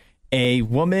here a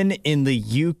woman in the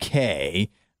UK.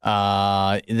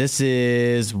 This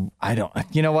is,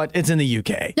 you know what? It's in the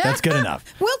UK. That's good enough.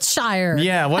 Wiltshire.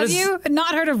 Yeah. Have you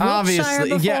not heard of Wiltshire obviously,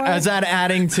 before? Yeah. Is that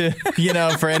adding to,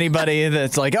 for anybody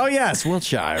that's like, oh, yes,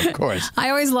 Wiltshire, of course.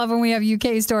 I always love when we have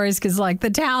UK stories because,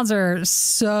 the towns are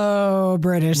so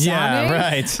British sounding. Yeah,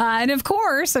 right. And of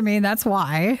course, that's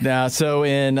why. Now, so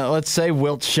in, let's say,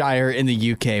 Wiltshire in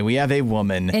the UK, we have a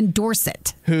woman. In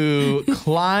Dorset. Who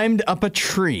climbed up a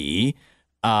tree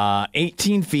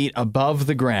 18 feet above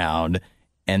the ground,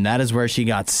 and that is where she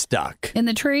got stuck. In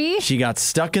the tree? She got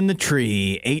stuck in the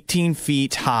tree, 18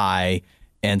 feet high,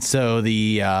 and so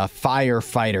the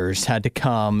firefighters had to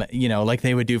come, like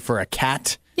they would do for a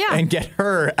cat and get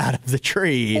her out of the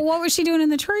tree. Well, what was she doing in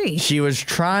the tree? She was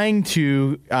trying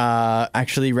to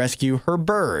actually rescue her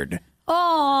bird.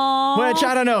 Oh, which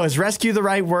I don't know. Is rescue the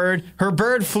right word? Her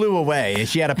bird flew away.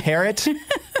 She had a parrot,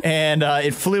 and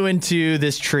it flew into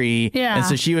this tree. Yeah. And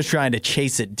so she was trying to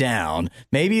chase it down.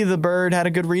 Maybe the bird had a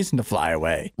good reason to fly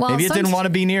away. Well, maybe it didn't want to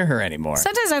be near her anymore.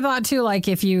 Sometimes I thought too, like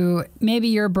maybe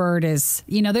your bird is,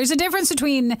 there's a difference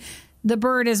between the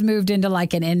bird has moved into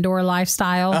like an indoor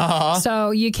lifestyle.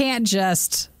 So you can't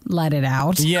just let it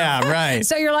out. Yeah, right.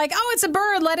 So you're like, oh, it's a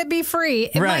bird, let it be free.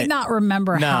 It might not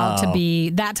remember how to be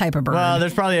that type of bird. Well,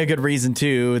 there's probably a good reason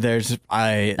too. As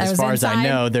far as I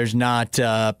know, there's not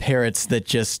parrots that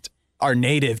just are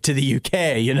native to the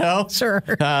UK, Sure.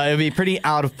 It would be pretty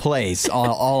out of place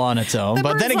all on its own.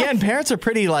 But then again, parrots are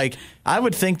pretty I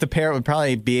would think the parrot would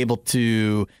probably be able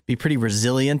to be pretty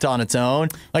resilient on its own.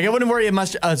 Like I wouldn't worry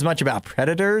as much about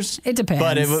predators. It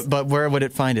depends. But where would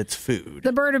it find its food?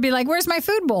 The bird would be like, where's my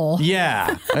food bowl?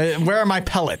 Yeah. Where are my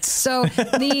pellets? So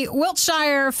the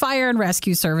Wiltshire Fire and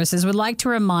Rescue Services would like to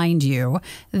remind you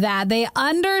that they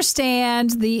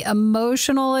understand the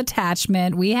emotional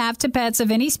attachment we have to pets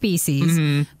of any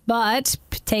species, but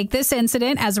take this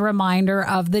incident as a reminder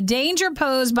of the danger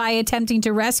posed by attempting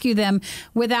to rescue them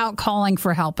without calling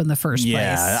for help in the first place.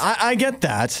 Yeah, I get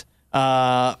that.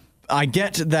 I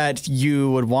get that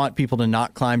you would want people to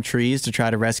not climb trees to try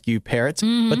to rescue parrots.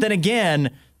 But then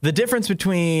again, the difference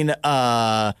between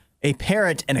a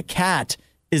parrot and a cat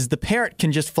is the parrot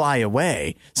can just fly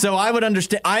away. So I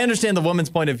understand the woman's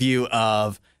point of view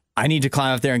of, I need to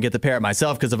climb up there and get the parrot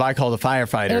myself, because if I call the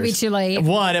firefighters, it'll be too late.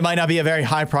 One, it might not be a very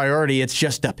high priority. It's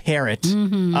just a parrot.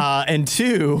 And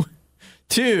two,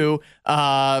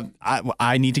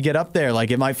 I need to get up there.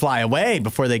 Like, it might fly away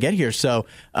before they get here. So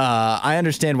I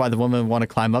understand why the woman would want to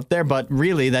climb up there. But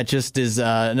really, that just is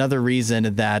another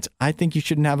reason that I think you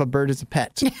shouldn't have a bird as a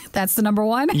pet. That's the number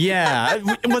one? Yeah.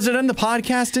 Was it in the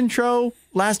podcast intro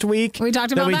last week? We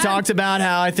talked about that? We talked about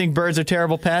how I think birds are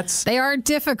terrible pets. They are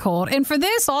difficult. And for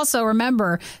this, also,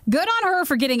 remember, good on her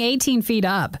for getting 18 feet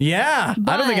up. Yeah.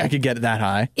 I don't think I could get that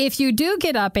high. If you do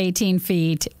get up 18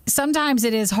 feet, sometimes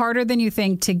it is harder than you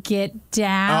think to get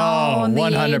down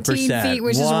 100%. the 18 feet,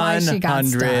 which is why she got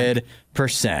stuck.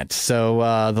 100%.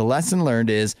 So the lesson learned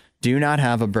is, do not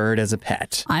have a bird as a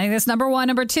pet. I think that's number one.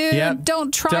 Number two,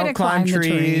 don't try to climb the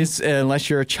trees unless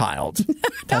you're a child.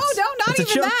 Not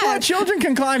even that. Well, children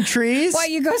can climb trees. Well,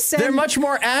 you go send. They're much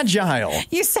more agile.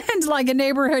 You send like a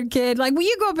neighborhood kid, like, will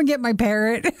you go up and get my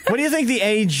parrot? What do you think the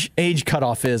age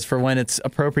cutoff is for when it's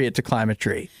appropriate to climb a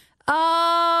tree?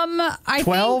 I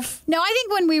 12? No, I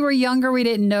think when we were younger, we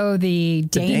didn't know the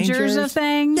dangers of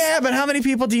things. Yeah, but how many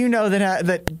people do you know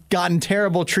that got in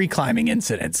terrible tree climbing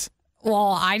incidents?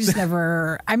 Well, I just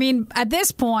never. I mean, at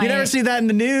this point, you never see that in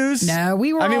the news. No,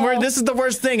 we were. This is the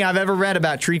worst thing I've ever read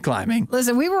about tree climbing.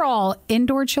 Listen, we were all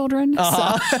indoor children, so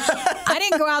I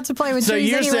didn't go out to play with trees. So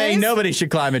you're anyways. saying nobody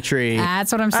should climb a tree?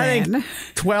 That's what I'm saying. I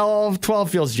think 12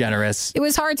 feels generous. It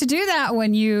was hard to do that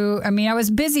when I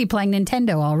was busy playing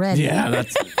Nintendo already. Yeah,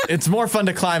 it's more fun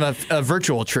to climb a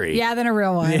virtual tree. Yeah, than a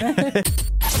real one. Yeah.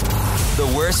 The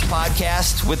worst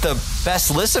podcast with the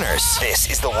best listeners.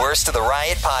 This is the Worst of the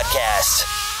Riot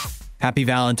podcast. Happy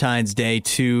Valentine's Day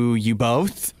to you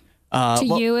both.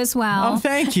 You as well. Oh,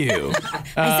 thank you.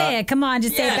 Isaiah, come on,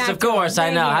 just say it back. Yes, of course,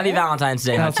 I know. Happy Valentine's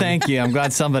Day. Oh, thank you. I'm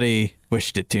glad somebody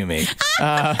wished it to me.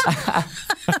 I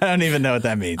don't even know what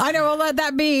that means. I know, we'll let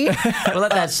that be. We'll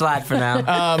let that slide for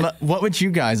now. What would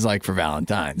you guys like for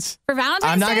Valentine's? For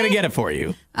Valentine's I'm not Day? going to get it for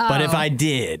you. But if I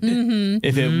did,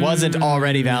 if it wasn't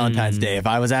already Valentine's Day, if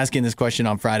I was asking this question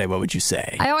on Friday, what would you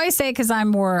say? I always say, because I'm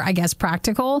more, I guess,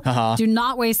 practical, do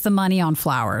not waste the money on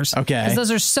flowers. Okay. Because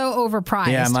those are so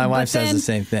overpriced. Yeah, my wife says the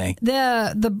same thing.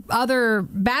 The other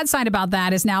bad side about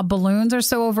that is now balloons are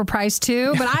so overpriced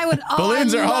too. But I would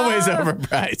balloons are always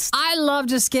overpriced. I love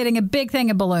just getting a big thing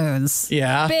of balloons.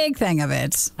 Yeah, big thing of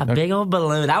it. A big old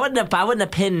balloon. I wouldn't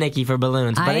have pinned Nikki for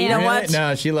balloons, but you know what?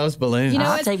 No, she loves balloons.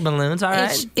 I'll take balloons. All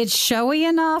right. It's showy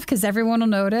enough because everyone will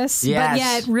notice. Yes. But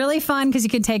yet really fun because you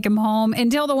can take them home.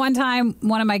 Until the one time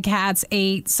one of my cats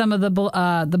ate some of the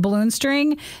balloon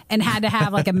string and had to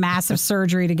have like a massive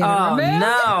surgery to get it removed.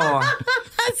 Oh,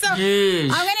 no. So I'm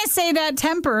going to say that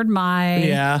tempered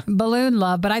my balloon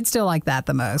love, but I'd still like that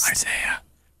the most. Isaiah,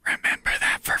 remember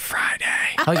that for Friday.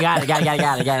 Oh, got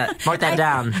it. Mark that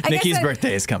down. Nikki's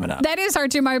birthday is coming up. That is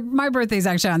hard too. My birthday's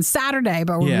actually on Saturday,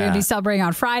 but we're going to be celebrating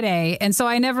on Friday. And so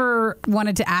I never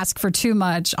wanted to ask for too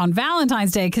much on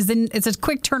Valentine's Day because then it's a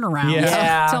quick turnaround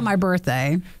until my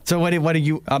birthday. So what do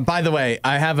you, by the way,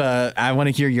 I want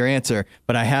to hear your answer,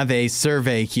 but I have a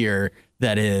survey here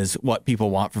that is what people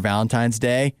want for Valentine's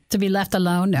Day. To be left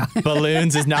alone? No.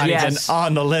 Balloons is not even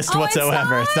on the list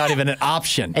whatsoever. It's not even an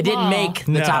option. It didn't make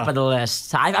the top of the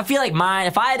list. I feel like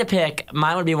if I had to pick,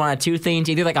 mine would be one of two things.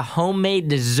 Either like a homemade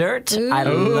dessert. Ooh. I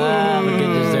love a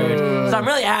good dessert. So I'm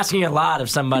really asking a lot of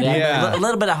somebody. A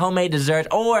little bit of homemade dessert,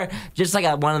 or just like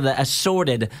one of the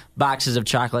assorted boxes of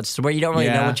chocolates where you don't really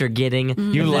know what you're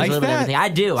getting. You like that? I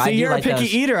do. See, you're a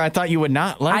picky eater. I thought you would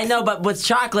not like. I know, but with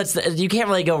chocolates, you can't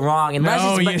really go wrong.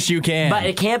 Yes, you can. But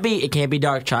it can't be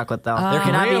dark chocolate though. There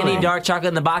cannot be any dark chocolate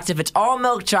in the box. If it's all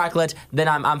milk chocolate, then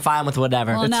I'm fine with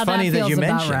whatever. Well, it's funny that you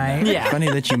mentioned that. Yeah. It's funny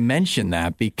that you mentioned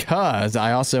that because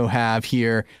I also have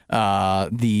here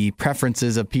the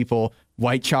preferences of people: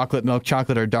 white chocolate, milk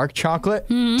chocolate, or dark chocolate.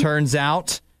 Turns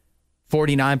out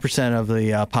 49% of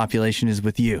the population is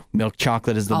with you. Milk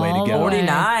chocolate is the way to go.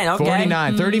 49, okay.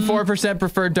 49. 34%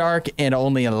 prefer dark, and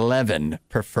only 11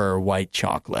 prefer white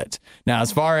chocolate. Now,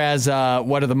 as far as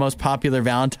what are the most popular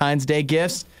Valentine's Day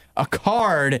gifts, a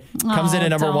card comes in at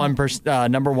number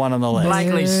one on the list.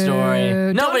 Likely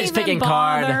story. Nobody's picking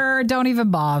card. Don't even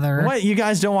bother. What? You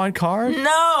guys don't want card?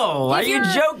 No. Are you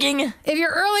joking? If you're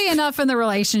early enough in the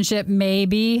relationship,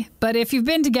 maybe. But if you've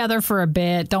been together for a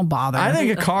bit, don't bother. I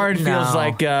think a card feels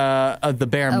like the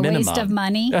bare minimum. A waste of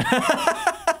money.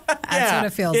 That's what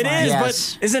it feels like. It is,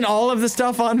 but isn't all of the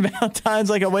stuff on Valentine's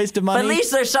like a waste of money? But at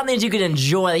least there's some things you can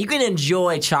enjoy. You can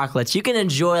enjoy chocolates. You can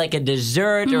enjoy like a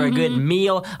dessert or a good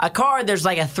meal. A card, there's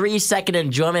like a 3-second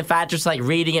enjoyment factor, just like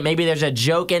reading it. Maybe there's a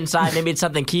joke inside. Maybe it's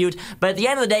something cute. But at the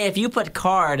end of the day, if you put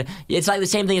card, it's like the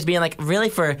same thing as being like, really,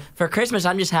 for Christmas,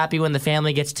 I'm just happy when the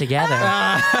family gets together.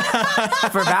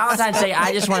 For Valentine's Day,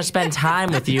 I just want to spend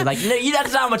time with you. Like, no,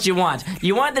 that's not what you want.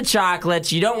 You want the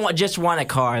chocolates. You don't just want a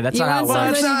card. That's not how it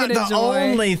works. That's not the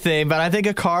only thing, but I think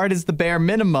a card is the bare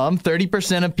minimum.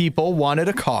 30% of people wanted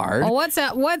a card. Well, what's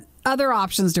that? What other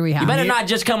options do we have? You better not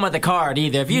just come with a card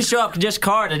either. If you show up just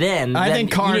carded in, I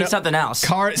think card, you need something else.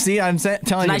 Card. See, I'm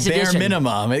telling you, bare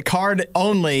minimum. Card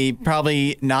only,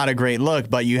 probably not a great look,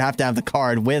 but you have to have the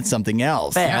card with something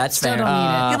else. Fair, that's fair. Don't need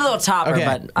it. Give a little topper,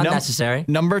 but unnecessary.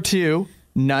 Number 2.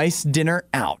 Nice dinner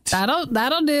out.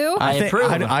 That'll do. I approve.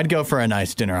 I'd go for a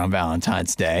nice dinner on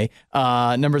Valentine's Day.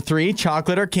 Number 3,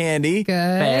 chocolate or candy. Good.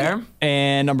 Fair.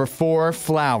 And number 4,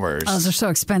 flowers. Those are so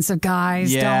expensive,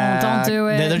 guys. Yeah. Don't do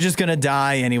it. They're just gonna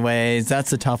die anyways.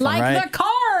 That's the tough one, right? Like the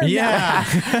card. Yeah.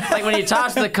 Like when you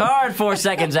toss the card 4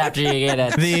 seconds after you get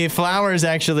it. The flowers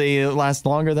actually last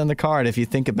longer than the card if you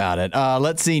think about it.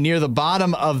 Let's see. Near the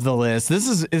bottom of the list. This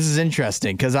is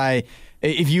interesting because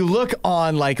if you look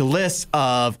on like lists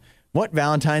of what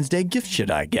Valentine's Day gift should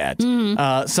I get,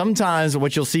 sometimes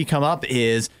what you'll see come up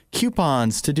is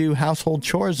coupons to do household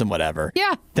chores and whatever.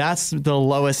 Yeah. That's the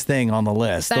lowest thing on the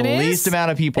list. The least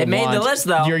amount of people want the list,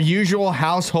 though. Your usual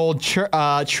household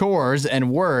chores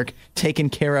and work taken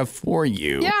care of for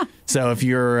you. Yeah. So if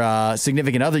your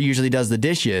significant other usually does the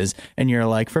dishes and you're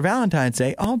like, for Valentine's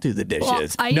Day, I'll do the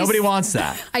dishes. Well, nobody wants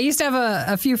that. I used to have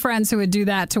a few friends who would do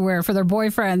that to where for their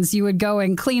boyfriends, you would go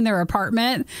and clean their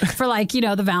apartment for like,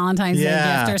 the Valentine's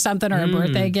Day gift or something or a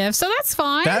birthday gift. So that's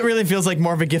fine. That really feels like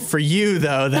more of a gift for you,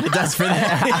 though, than it does for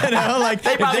them. Like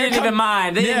they probably didn't even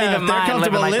mind. They didn't even mind. They're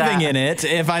comfortable living in it.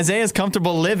 If Isaiah's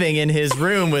comfortable living in his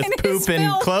room with poop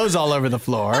and clothes all over the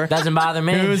floor, doesn't bother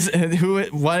me.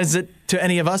 What is it to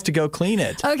any of us to go clean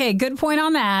it? Okay, good point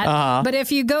on that. But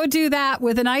if you go do that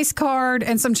with a nice card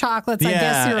and some chocolates, I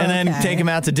guess you're and then take them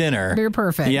out to dinner. You're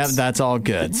perfect. Yep, that's all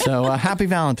good. So happy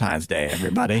Valentine's Day,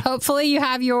 everybody. Hopefully you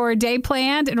have your day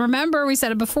planned. And remember, we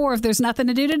said it before, if there's nothing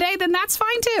to do today, then that's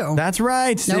fine too. That's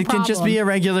right. No problem. Can just be a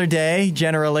regular day,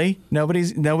 generally.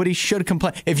 Nobody should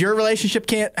complain. If your relationship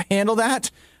can't handle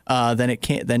that, then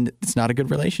it's not a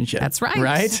good relationship. That's right.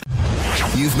 Right?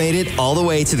 You've made it all the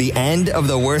way to the end of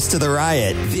the Worst of the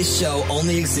Riot. This show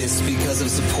only exists because of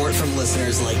support from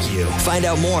listeners like you. Find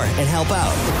out more and help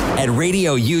out at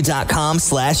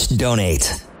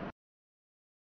RadioU.com/donate.